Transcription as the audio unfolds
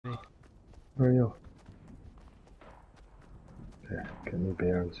Where are you? Okay, get me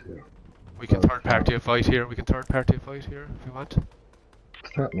bearings here. We can third party a fight here. We can third party a fight here if you want.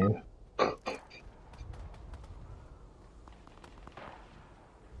 What's that mean?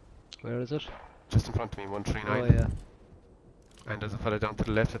 Where is it? Just in front of me, 139. Oh yeah. And there's a fella down to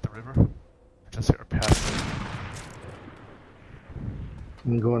the left at the river. Just here past me.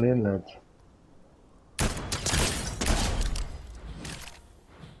 I'm going in, lads.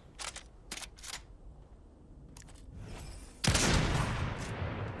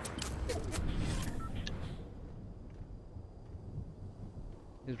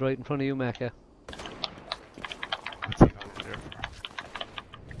 He's right in front of you, Macca. What's he going in there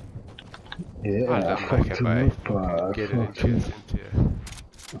for? Yeah, I fucked him up. Get it in chase into you.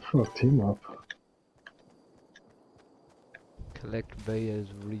 I fucked him up. Collect Baya's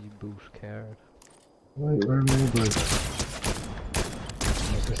reboot card. Right, where am I, boys? I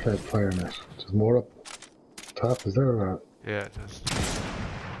just like firing it. There's more up top, is there? Or? Yeah, just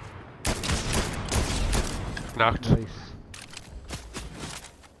knocked. Nice.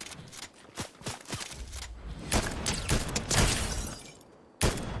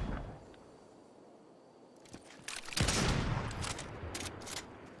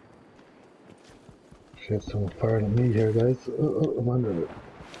 Shit, someone firing at me here, guys. I'm under it.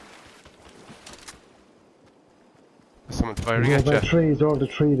 Someone firing at over you. the trees, over the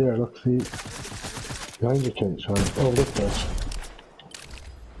tree there, look, see. Behind the tree, Sean. Oh, look there.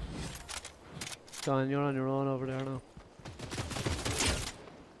 John, you're on your own over there now.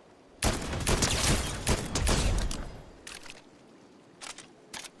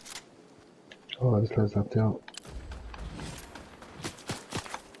 Oh, this lad's up down.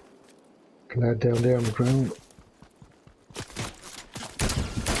 Lad down there on the ground.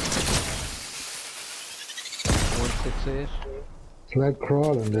 168. Lad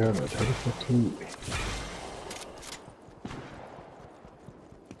crawling there, but how the fuck me?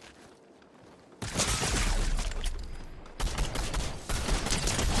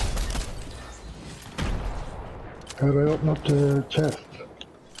 How do I open up the chest?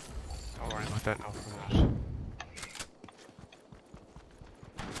 Don't worry about that now for that.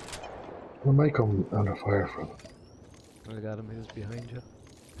 Where might come under fire from? I got him, he was behind you.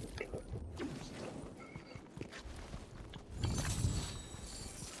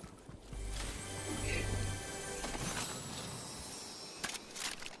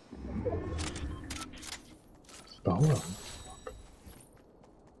 Storm.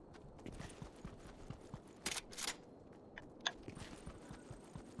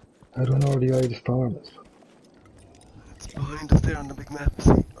 I don't know where the eye of the storm is. It's behind us there on the big map,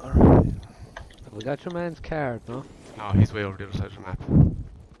 see? Alright. Have we got your man's card, no? No, he's way over the other side of the map.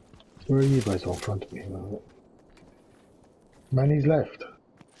 Where are you guys in front of me? Many's left.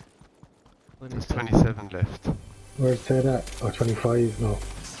 There's 27 left. Where's it at? Oh, 25, no.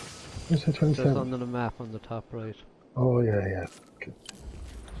 Where's it, 27? It's under the map on the top right. Oh, yeah, yeah. Okay.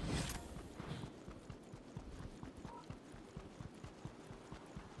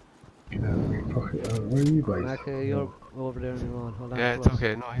 Where are you guys? Macca, you're over there on your own. Hold on. Yeah, it's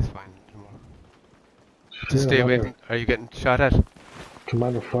okay. No, he's fine. Shit, Just stay away from... Are you getting shot at?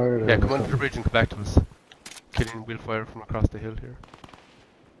 Commander fire there. Yeah, come under the bridge and come back to us. Killing will fire from across the hill here.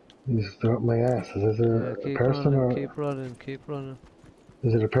 He's up my ass. Is it a person or... Keep running, keep running.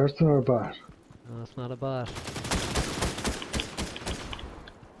 Is it a person or a bot? No, it's not a bot.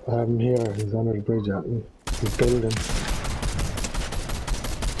 I have him here. He's under the bridge at me. He's building.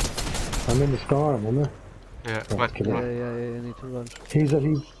 I'm in the storm, am I? Yeah, come on, come Yeah, on. yeah, yeah, you need to run. He's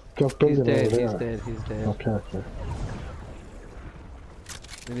got building He's dead, over there. he's dead, he's dead. Okay, okay.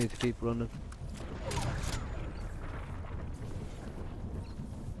 We need to keep running.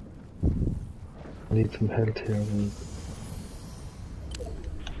 I need some health here.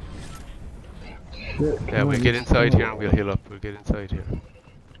 Shit. Yeah, we'll get inside here and we'll heal up. We'll get inside here.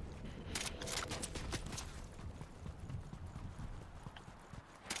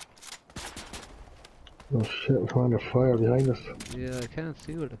 Oh shit, we're trying to fire behind us. Yeah, I can't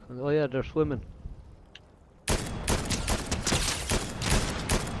see where they're coming. Oh yeah, they're swimming.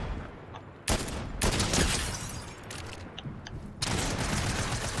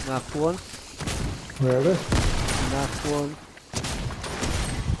 Knocked one. Where are they? Knocked one.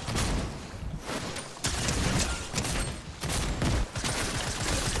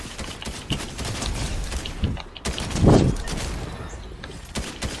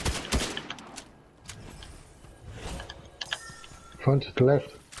 Front to the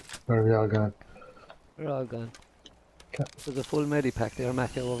left. Where are we all gone? We're all gone. Okay. There's a full medipack there,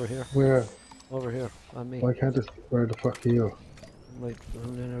 Macca, over here. Where? Over here, on me. Why can't this... Where the fuck are you? Right,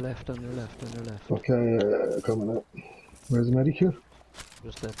 on your left, on your left, on your left. Okay, coming up. Where's the medicure?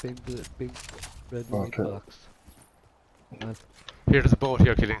 Just that big red and white Okay. box. Man, Here, there's a boat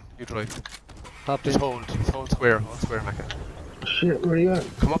here, Killian. You drive. hop Just in. hold square, Macca. Shit, where are you at?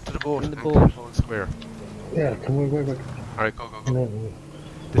 Come up to the boat In the and boat. hold square. Yeah, come on, go back. Alright, go. No.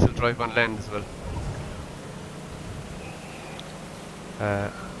 This will drive on land as well.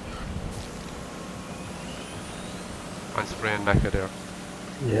 I'm spraying Macca there.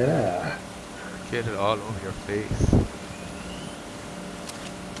 Yeah. Get it all over your face.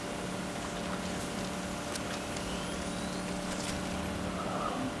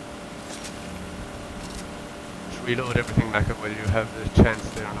 Just reload everything, Macca, while you have the chance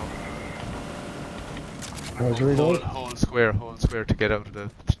there now. How's the reload? Hold square to get out of the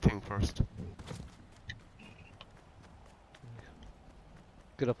thing first.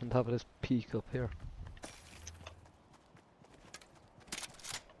 Get up on top of this peak up here.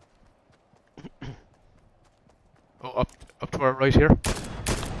 Oh, up to our right here.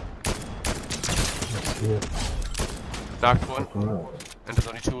 Yeah. Knocked one, Alright. and there's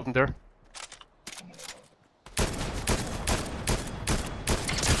only two of them there.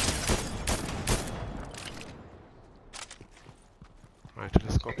 Right,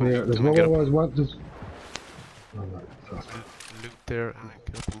 let's go up and Yeah, loot there's them and one get more up. was what? There's... Alright, Loot there and then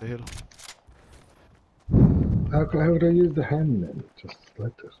get up on the hill. how would I use the hand then? Just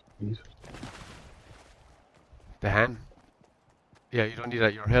like this. Easy. The hand? Yeah, you don't need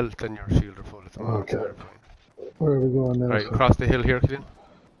that. Your health and your shield are full at the moment. Okay. So you're fine. Where are we going now? Alright, sir? across the hill here, Killian.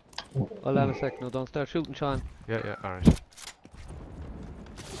 Hold on a sec, no, don't start shooting, Sean. Yeah, alright.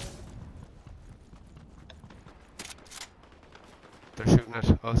 They're shooting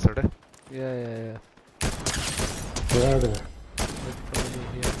at us, are they? Yeah. Where are they? Right in front of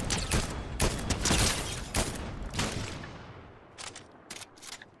me here.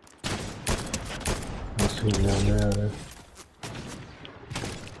 I see them down there.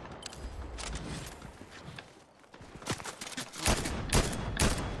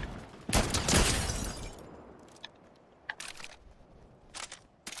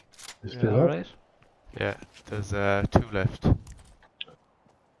 You Yeah, still up? alright. Yeah, there's two left.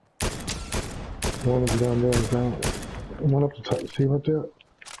 One of them down there is down. One up the top. See him up there?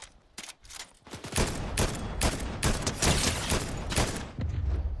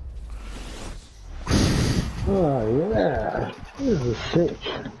 Oh yeah, this is sick.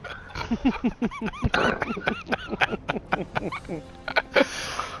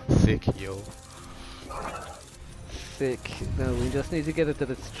 Sick, yo. Sick. Now we just need to get it that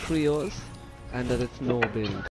it's trios and that it's no build.